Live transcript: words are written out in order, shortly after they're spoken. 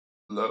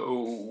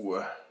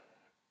Hello,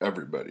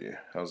 everybody.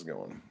 How's it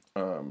going?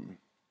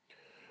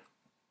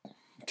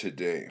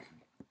 Today,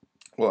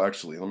 well,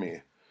 actually, let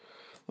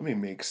me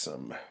make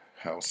some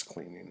house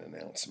cleaning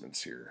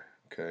announcements here.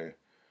 Okay,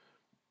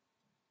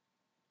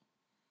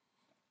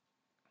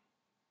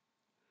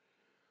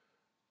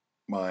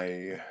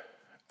 my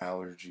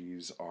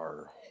allergies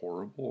are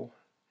horrible.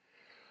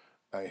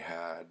 I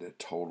had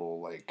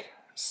total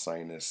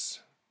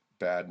sinus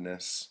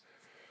badness,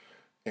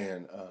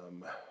 and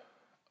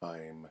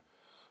I'm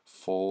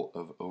full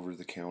of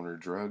over-the-counter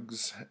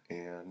drugs,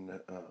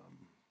 and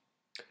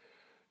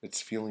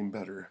it's feeling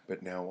better,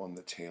 but now on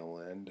the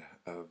tail end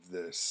of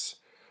this,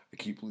 I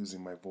keep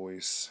losing my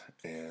voice,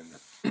 and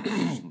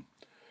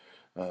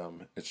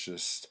it's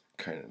just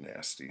kind of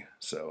nasty.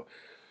 So,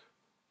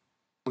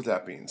 with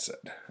that being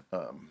said,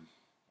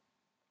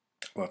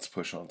 let's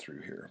push on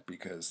through here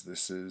because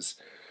this is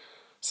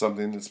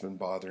something that's been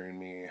bothering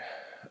me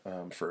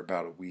for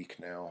about a week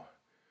now,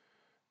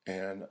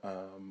 and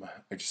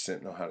I just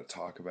didn't know how to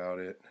talk about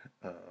it.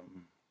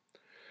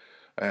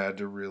 I had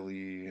to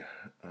really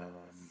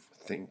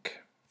think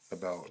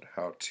about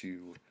how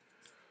to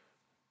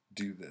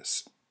do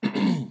this.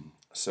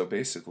 So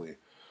basically,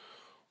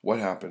 what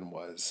happened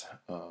was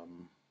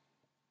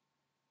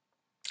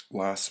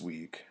last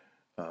week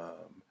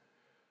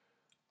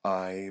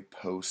I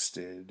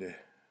posted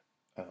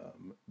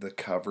the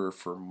cover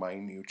for my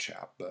new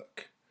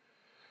chapbook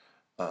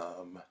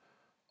on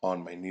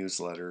my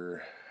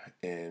newsletter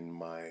in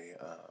my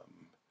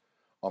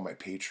on my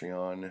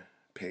Patreon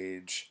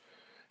page,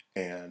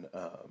 and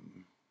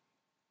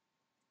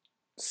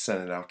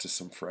sent it out to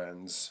some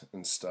friends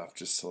and stuff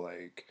just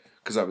to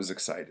because I was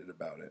excited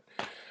about it,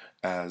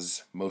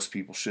 as most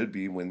people should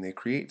be when they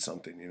create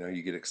something. You know,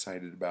 you get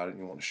excited about it and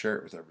you want to share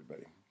it with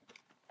everybody.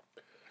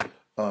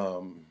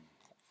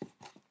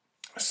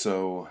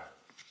 So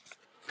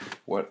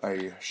what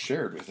I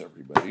shared with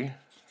everybody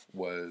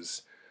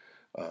was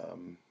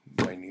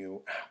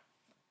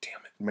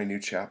my new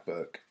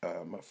chapbook,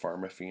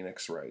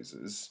 Pharmaphoenix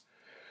Rises.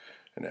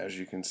 And as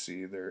you can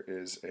see, there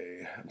is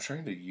I'm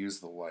trying to use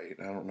the light.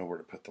 I don't know where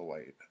to put the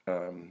light.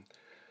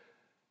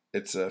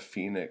 It's a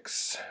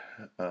phoenix,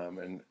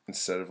 and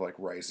instead of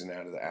rising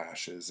out of the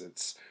ashes,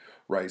 it's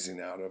rising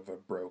out of a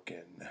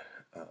broken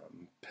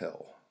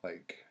pill,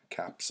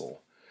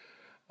 capsule,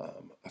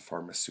 a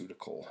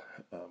pharmaceutical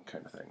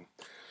kind of thing.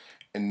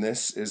 And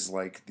this is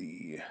like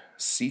the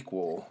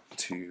sequel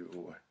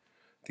to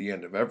The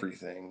End of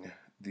Everything,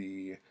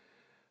 the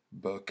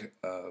book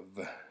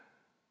of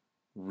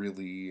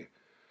really...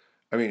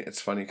 I mean, it's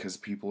funny because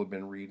people have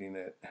been reading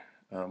it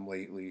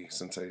lately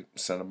since I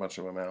sent a bunch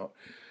of them out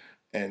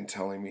and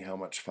telling me how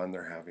much fun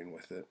they're having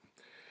with it.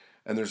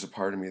 And there's a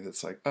part of me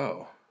that's like,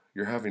 oh,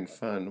 you're having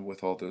fun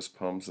with all those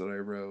poems that I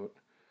wrote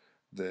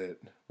that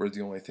were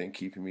the only thing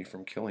keeping me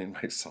from killing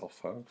myself,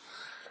 huh?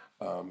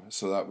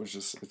 So that was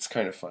just, it's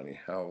kind of funny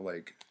how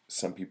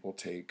some people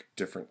take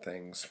different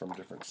things from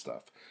different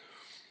stuff.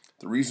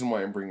 The reason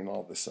why I'm bringing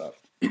all this up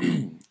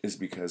is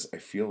because I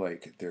feel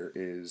like there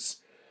is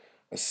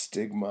a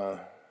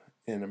stigma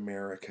in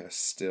America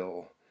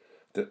still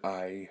that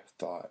I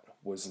thought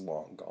was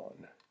long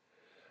gone.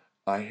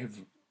 I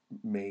have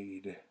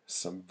made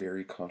some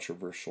very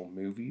controversial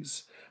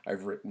movies.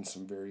 I've written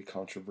some very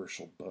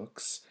controversial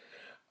books.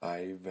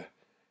 I've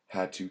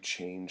had to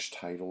change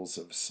titles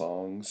of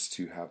songs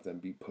to have them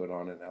be put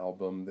on an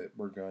album that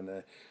were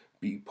gonna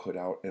be put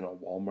out in a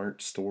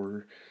Walmart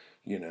store.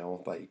 You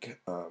know,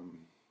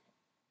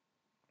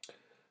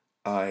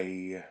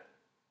 I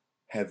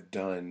have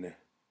done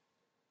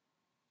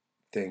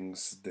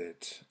things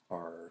that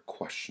are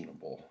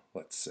questionable,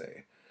 let's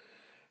say.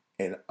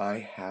 And I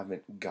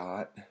haven't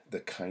got the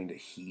kind of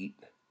heat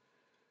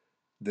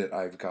that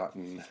I've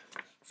gotten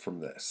from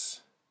this.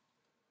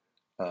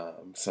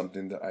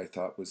 Something that I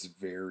thought was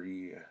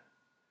very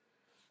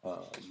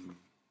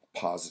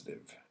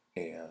positive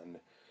and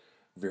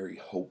very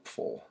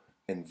hopeful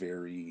and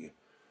very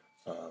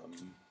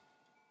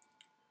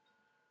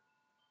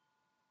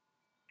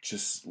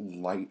just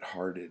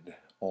lighthearted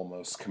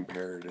almost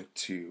compared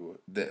to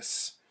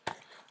this.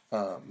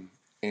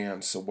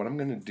 And so what I'm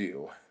going to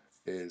do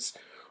is,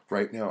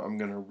 right now I'm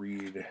going to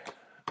read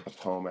a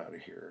poem out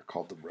of here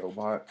called The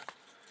Robot.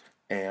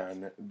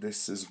 And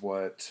this is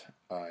what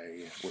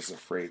I was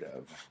afraid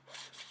of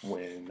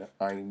when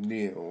I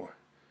knew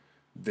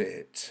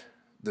that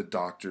the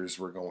doctors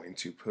were going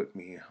to put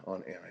me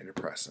on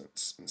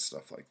antidepressants and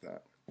stuff like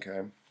that.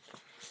 Okay?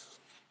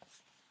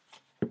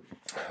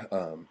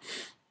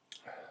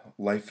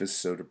 Life is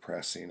so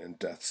depressing and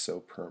death so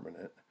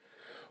permanent.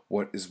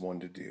 What is one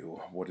to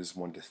do? What is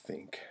one to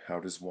think? How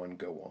does one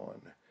go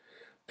on?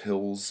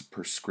 Pills,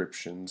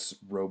 prescriptions,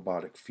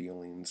 robotic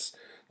feelings,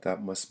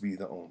 that must be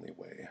the only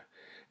way.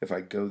 If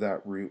I go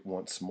that route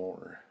once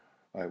more,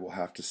 I will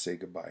have to say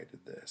goodbye to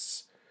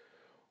this.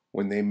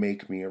 When they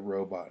make me a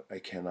robot, I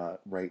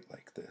cannot write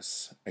like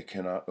this. I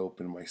cannot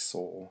open my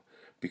soul,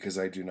 because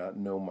I do not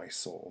know my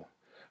soul.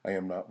 I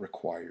am not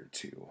required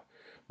to.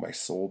 My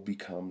soul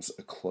becomes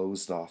a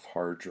closed-off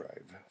hard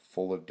drive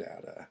full of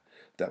data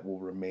that will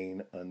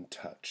remain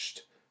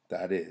untouched.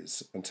 That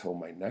is, until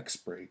my next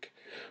break,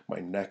 my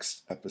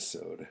next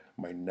episode,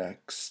 my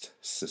next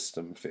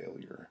system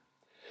failure.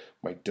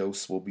 My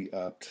dose will be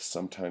upped,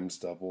 sometimes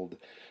doubled,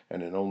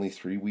 and in only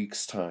 3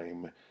 weeks'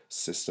 time,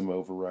 system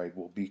override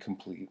will be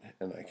complete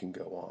and I can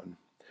go on.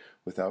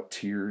 Without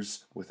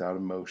tears, without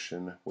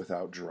emotion,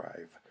 without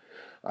drive.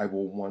 I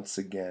will once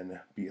again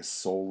be a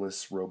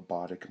soulless,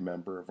 robotic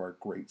member of our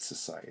great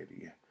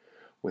society,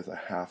 with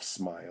a half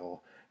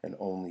smile and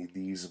only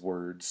these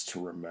words to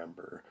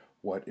remember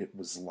what it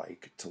was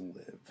like to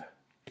live.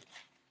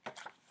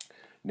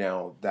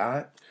 Now,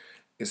 that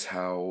is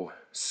how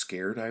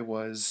scared I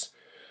was,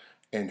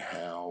 and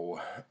how,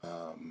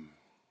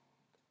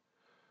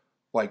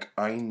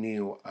 I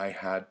knew I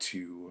had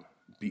to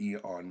be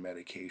on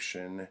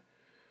medication,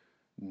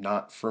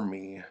 not for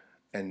me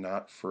and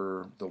not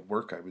for the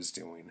work I was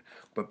doing,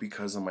 but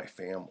because of my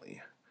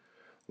family.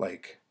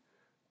 Like,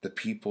 the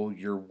people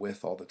you're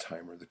with all the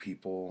time are the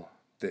people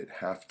that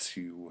have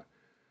to,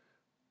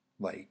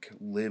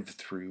 live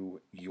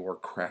through your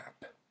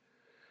crap.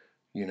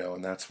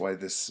 And that's why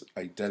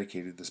I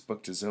dedicated this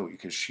book to Zoe,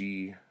 because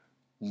she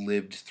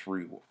lived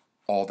through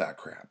all that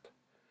crap.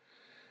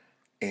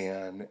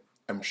 And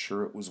I'm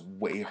sure it was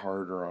way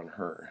harder on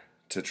her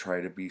to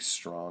try to be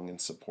strong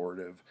and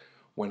supportive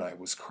when I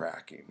was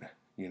cracking.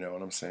 You know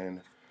what I'm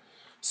saying?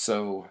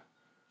 So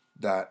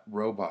that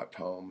robot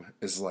poem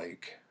is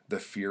like the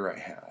fear I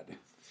had.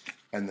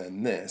 And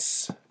then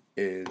this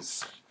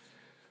is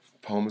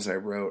poems I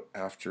wrote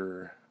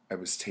after I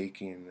was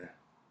taking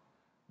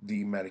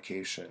the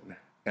medication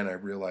and I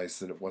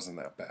realized that it wasn't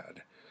that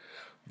bad.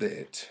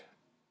 That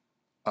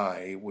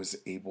I was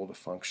able to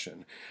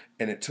function.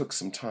 And it took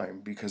some time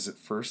because at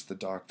first the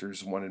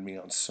doctors wanted me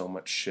on so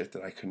much shit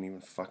that I couldn't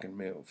even fucking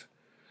move.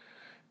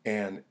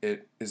 And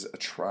it is a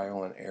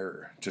trial and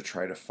error to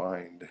try to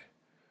find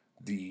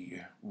the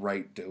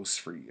right dose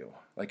for you.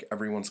 Like,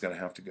 everyone's going to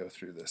have to go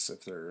through this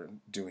if they're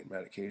doing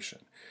medication.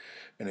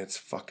 And it's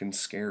fucking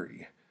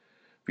scary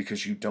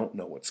because you don't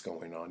know what's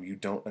going on. You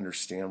don't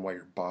understand why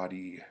your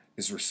body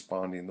is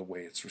responding the way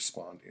it's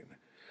responding.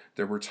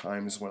 There were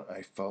times when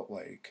I felt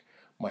like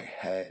my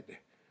head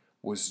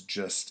was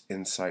just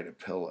inside a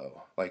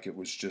pillow. Like it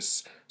was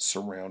just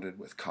surrounded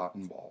with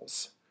cotton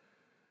balls.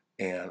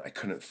 And I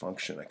couldn't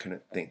function. I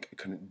couldn't think. I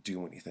couldn't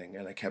do anything.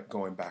 And I kept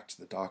going back to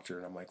the doctor.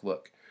 And I'm like,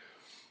 look,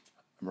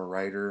 I'm a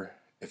writer.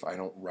 If I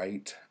don't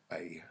write,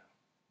 I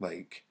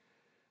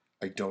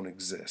don't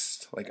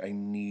exist. Like, I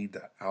need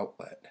that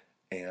outlet.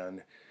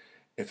 And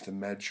if the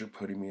meds you're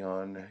putting me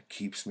on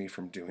keeps me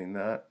from doing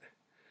that,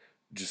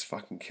 just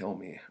fucking kill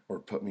me or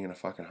put me in a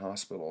fucking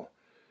hospital,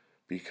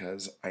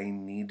 because I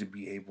need to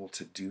be able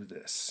to do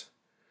this.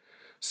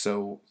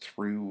 So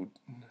through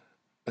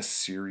a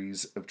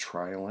series of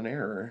trial and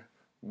error,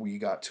 we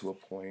got to a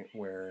point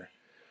where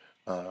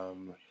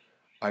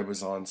I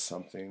was on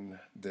something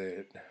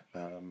that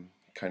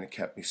kind of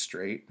kept me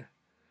straight,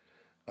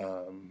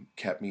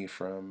 kept me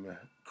from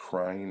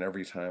crying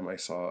every time I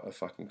saw a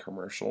fucking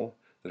commercial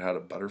that had a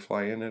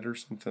butterfly in it or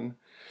something,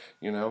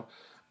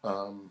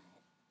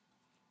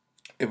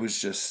 It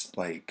was just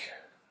like,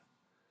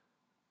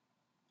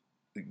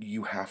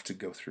 you have to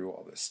go through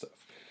all this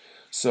stuff.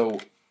 So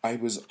I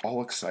was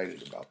all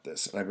excited about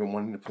this, and I've been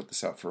wanting to put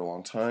this out for a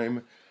long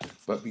time,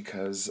 but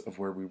because of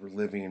where we were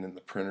living and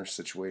the printer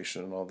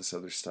situation and all this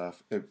other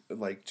stuff, it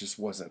just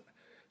wasn't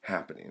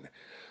happening.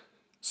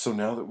 So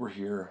now that we're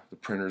here, the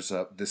printer's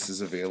up, this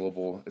is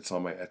available. It's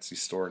on my Etsy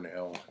store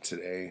now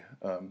today.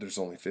 There's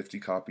only 50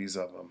 copies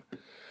of them.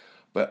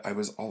 But I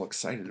was all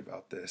excited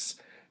about this,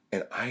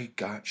 and I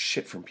got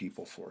shit from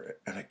people for it,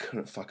 and I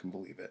couldn't fucking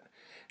believe it.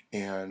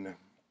 And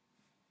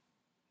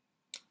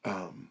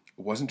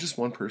it wasn't just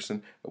one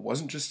person, it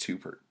wasn't just two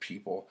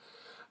people,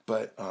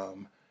 but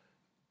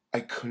I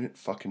couldn't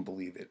fucking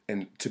believe it.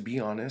 And to be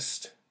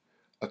honest,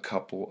 a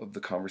couple of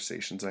the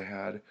conversations I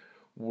had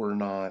were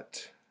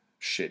not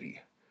shitty.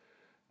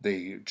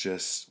 They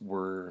just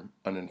were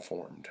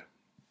uninformed.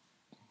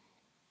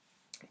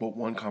 But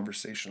one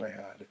conversation I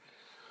had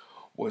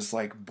was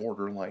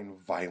borderline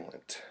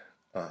violent.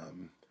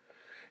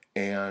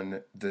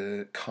 And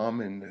the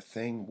common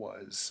thing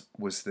was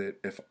that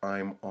if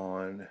I'm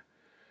on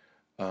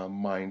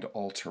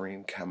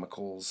mind-altering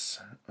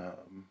chemicals,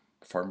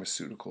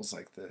 pharmaceuticals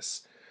like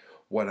this,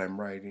 what I'm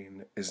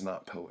writing is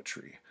not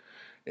poetry.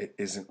 It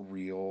isn't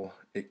real.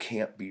 It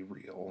can't be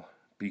real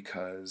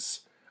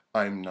because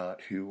I'm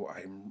not who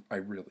I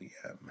really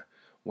am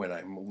when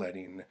I'm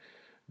letting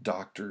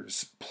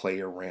doctors play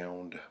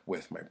around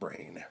with my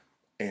brain.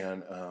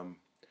 And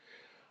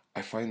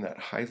I find that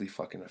highly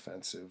fucking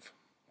offensive.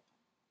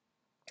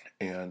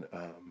 And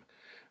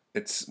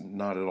it's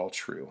not at all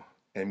true.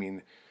 I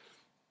mean,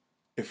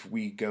 if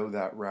we go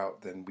that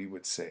route, then we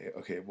would say,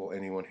 okay, well,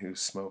 anyone who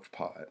smoked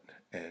pot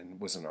and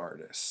was an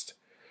artist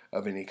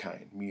of any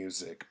kind,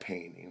 music,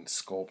 painting,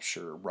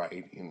 sculpture,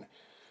 writing,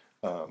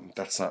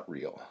 that's not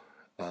real.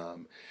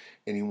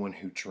 Anyone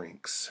who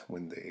drinks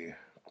when they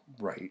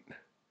write,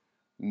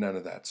 none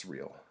of that's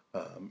real.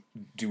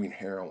 Doing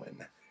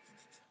heroin,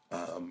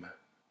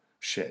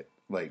 shit,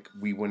 like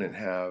we wouldn't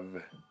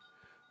have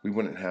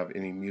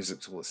any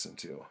music to listen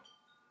to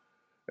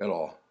at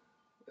all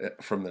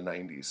from the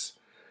 90s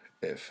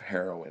if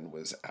heroin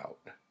was out.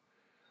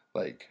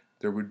 Like,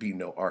 there would be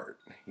no art,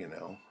 you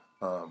know?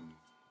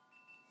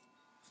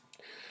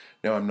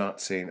 Now, I'm not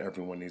saying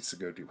everyone needs to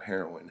go do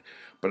heroin,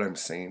 but I'm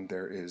saying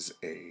there is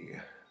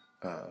a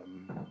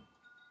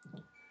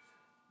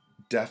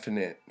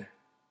definite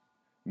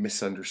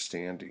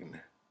misunderstanding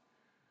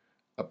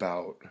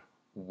about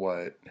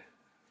what...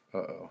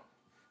 Uh-oh.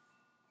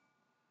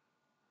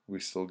 We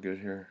still good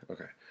here?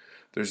 Okay.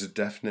 There's a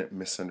definite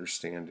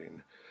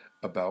misunderstanding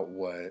about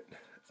what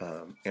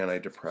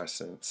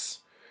antidepressants,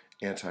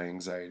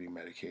 anti-anxiety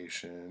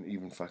medication,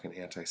 even fucking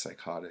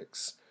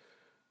antipsychotics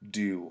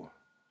do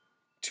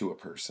to a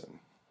person.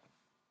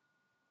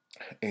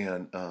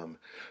 And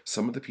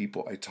some of the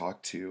people I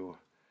talked to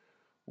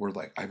were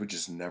like, I would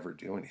just never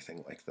do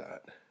anything like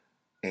that.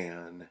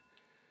 And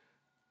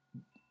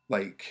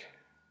like,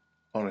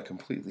 on a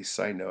completely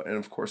side note, and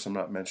of course I'm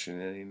not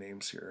mentioning any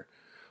names here,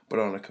 but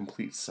on a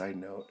complete side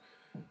note,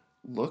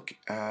 look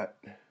at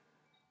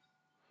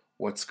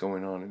what's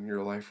going on in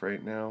your life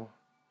right now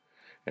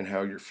and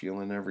how you're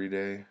feeling every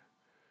day,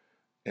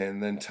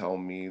 and then tell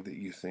me that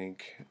you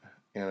think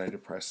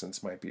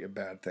antidepressants might be a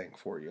bad thing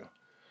for you.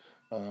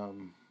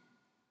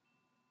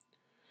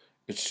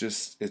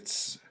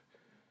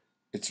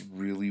 It's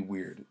really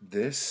weird.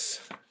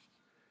 This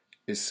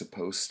is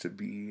supposed to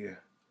be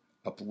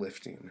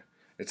uplifting.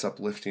 It's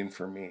uplifting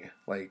for me.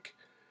 Like,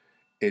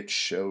 it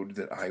showed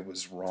that I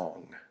was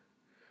wrong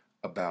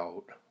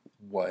about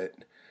what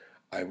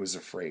I was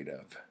afraid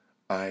of.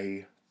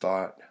 I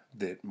thought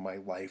that my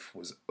life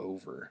was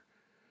over,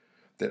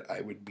 that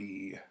I would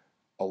be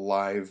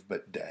alive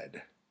but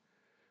dead.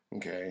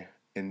 Okay?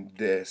 And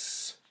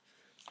this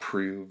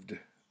proved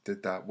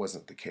that that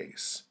wasn't the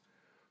case.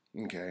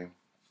 Okay?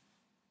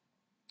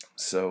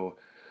 So,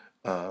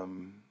 I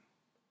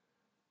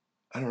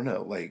don't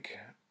know, like,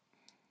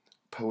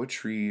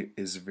 poetry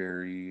is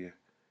very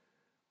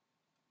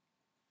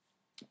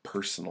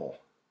personal.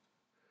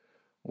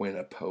 When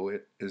a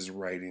poet is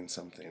writing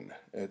something,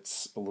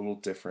 it's a little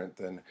different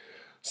than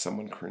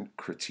someone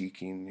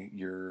critiquing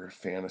your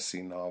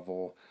fantasy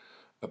novel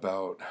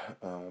about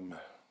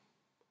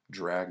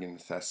dragon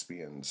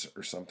thespians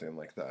or something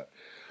like that.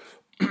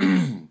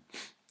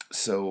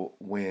 So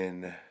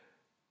when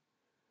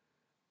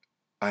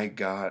I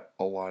got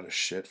a lot of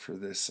shit for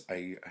this,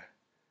 I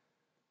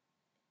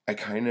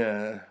kind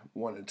of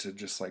wanted to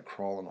just like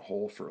crawl in a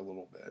hole for a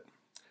little bit.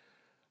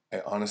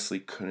 I honestly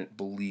couldn't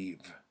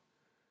believe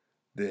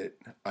that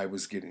I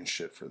was getting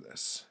shit for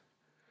this.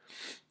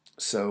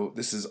 So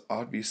this is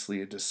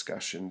obviously a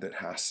discussion that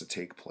has to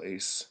take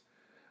place.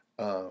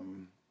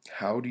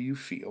 How do you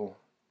feel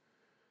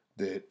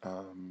that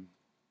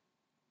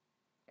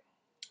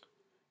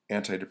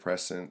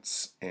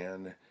antidepressants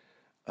and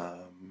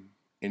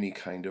any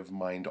kind of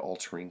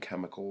mind-altering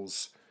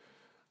chemicals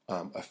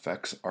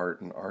affects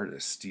art and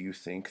artists? Do you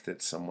think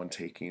that someone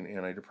taking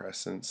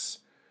antidepressants,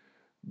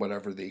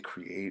 whatever they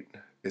create,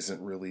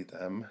 isn't really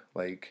them?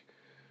 Like,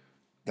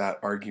 that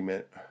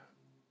argument,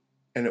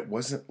 and it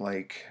wasn't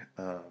like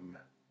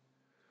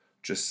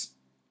just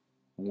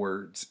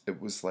words.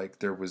 It was like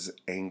there was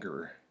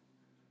anger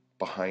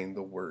behind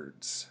the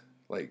words.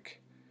 Like,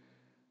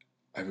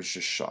 I was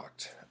just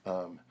shocked.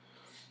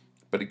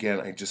 But again,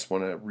 I just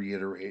want to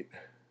reiterate,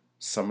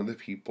 some of the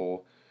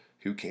people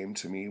who came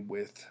to me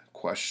with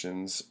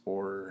questions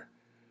or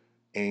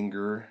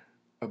anger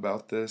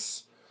about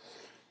this,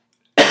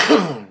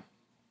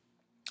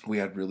 we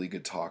had really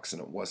good talks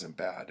and it wasn't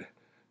bad.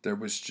 There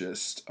was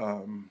just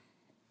a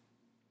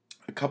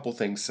couple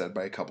things said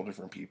by a couple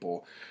different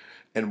people,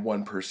 and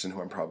one person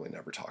who I'm probably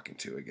never talking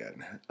to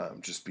again,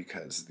 just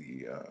because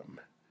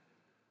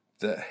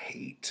the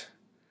hate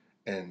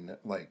and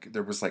like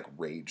there was like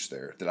rage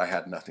there that I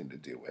had nothing to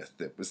do with,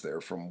 that was there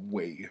from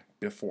way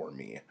before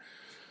me.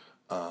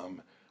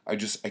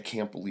 I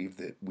can't believe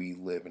that we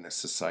live in a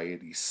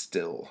society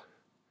still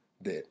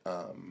that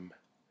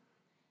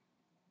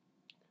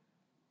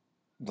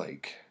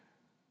like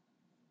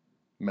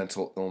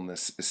mental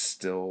illness is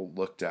still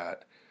looked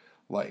at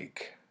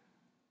like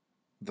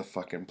the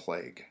fucking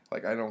plague.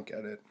 Like, I don't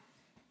get it.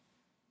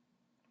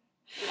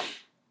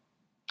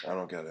 I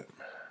don't get it.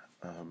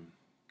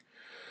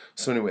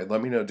 So anyway,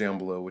 let me know down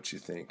below what you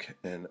think.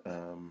 And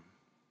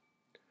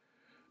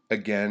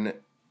again,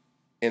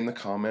 in the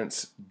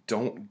comments,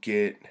 don't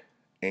get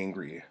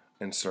angry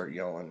and start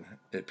yelling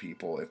at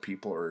people if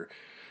people are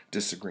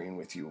disagreeing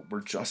with you.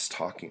 We're just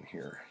talking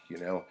here, you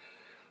know?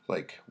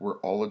 Like, we're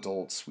all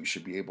adults. We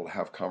should be able to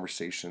have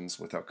conversations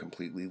without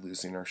completely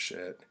losing our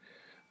shit.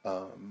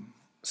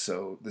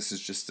 So this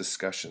is just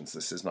discussions.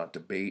 This is not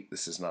debate.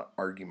 This is not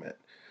argument.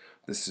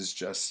 This is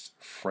just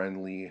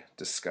friendly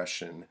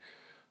discussion,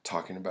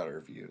 talking about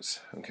our views.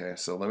 Okay,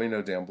 so let me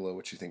know down below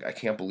what you think. I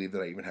can't believe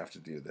that I even have to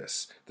do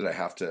this, that I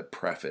have to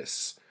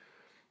preface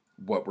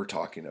what we're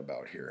talking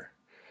about here.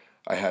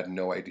 I had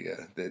no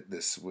idea that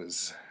this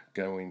was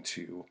going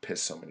to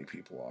piss so many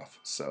people off.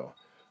 So,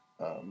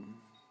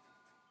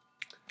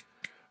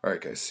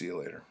 Alright guys, see you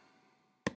later.